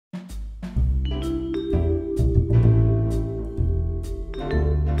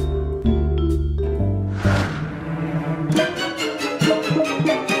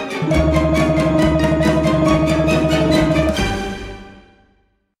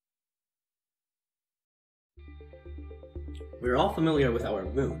We're all familiar with our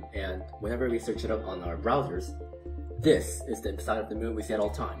moon, and whenever we search it up on our browsers, this is the side of the moon we see at all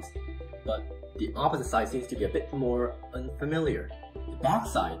times. But the opposite side seems to be a bit more unfamiliar. The back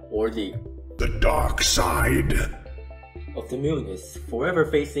side, or the dark side of the moon, is forever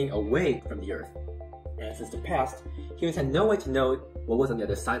facing away from the Earth. And since the past, humans had no way to know what was on the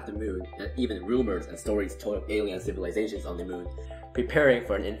other side of the moon, and even rumors and stories told of alien civilizations on the moon, preparing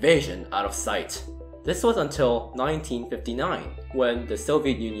for an invasion out of sight. This was until 1959, when the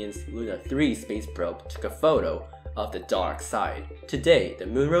Soviet Union's Luna 3 space probe took a photo of the dark side. Today, the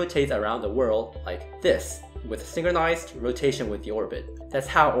moon rotates around the world like this, with synchronized rotation with the orbit. That's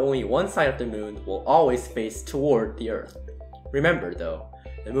how only one side of the moon will always face toward the Earth. Remember though,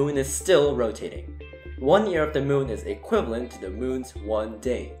 the moon is still rotating. 1 year of the moon is equivalent to the moon's 1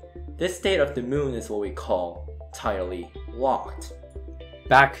 day. This state of the moon is what we call tidally locked.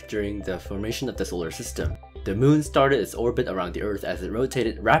 Back during the formation of the solar system, the moon started its orbit around the Earth as it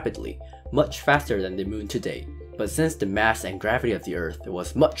rotated rapidly, much faster than the moon today. But since the mass and gravity of the Earth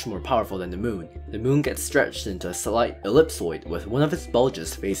was much more powerful than the moon gets stretched into a slight ellipsoid with one of its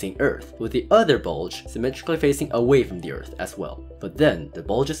bulges facing Earth, with the other bulge symmetrically facing away from the Earth as well. But then, the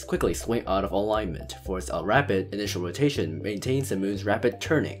bulges quickly swing out of alignment, for its rapid initial rotation maintains the moon's rapid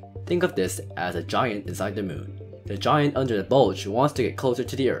turning. Think of this as a giant inside the moon. The giant under the bulge wants to get closer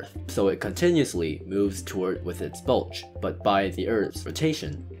to the Earth, so it continuously moves toward with its bulge, but by the Earth's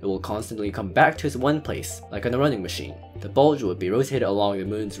rotation, it will constantly come back to its one place, like on a running machine. The bulge would be rotated along the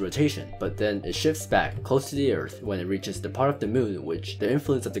moon's rotation, but then it shifts back close to the Earth when it reaches the part of the moon which the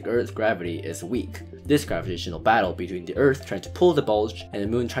influence of the Earth's gravity is weak. This gravitational battle between the Earth trying to pull the bulge and the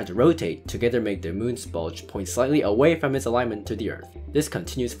moon trying to rotate together make the moon's bulge point slightly away from its alignment to the Earth. This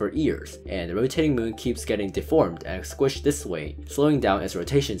continues for years, and the rotating moon keeps getting deformed and squished this way, slowing down its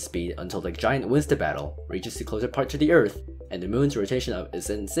rotation speed until the giant wins the battle, reaches the closer part to the Earth, and the moon's rotation is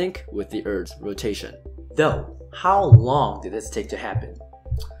in sync with the Earth's rotation. Though, how long did this take to happen?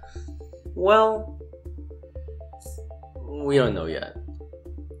 Well, we don't know yet.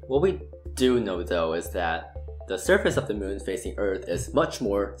 What we do know though is that the surface of the moon facing Earth is much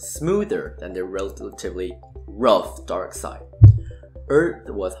more smoother than the relatively rough dark side. Earth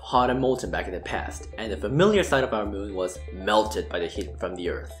was hot and molten back in the past, and the familiar side of our moon was melted by the heat from the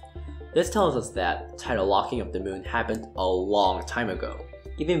Earth. This tells us that tidal locking of the moon happened a long time ago,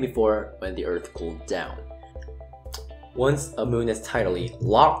 even before when the Earth cooled down. Once a moon is tidally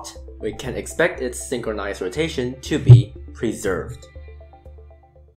locked, we can expect its synchronized rotation to be preserved.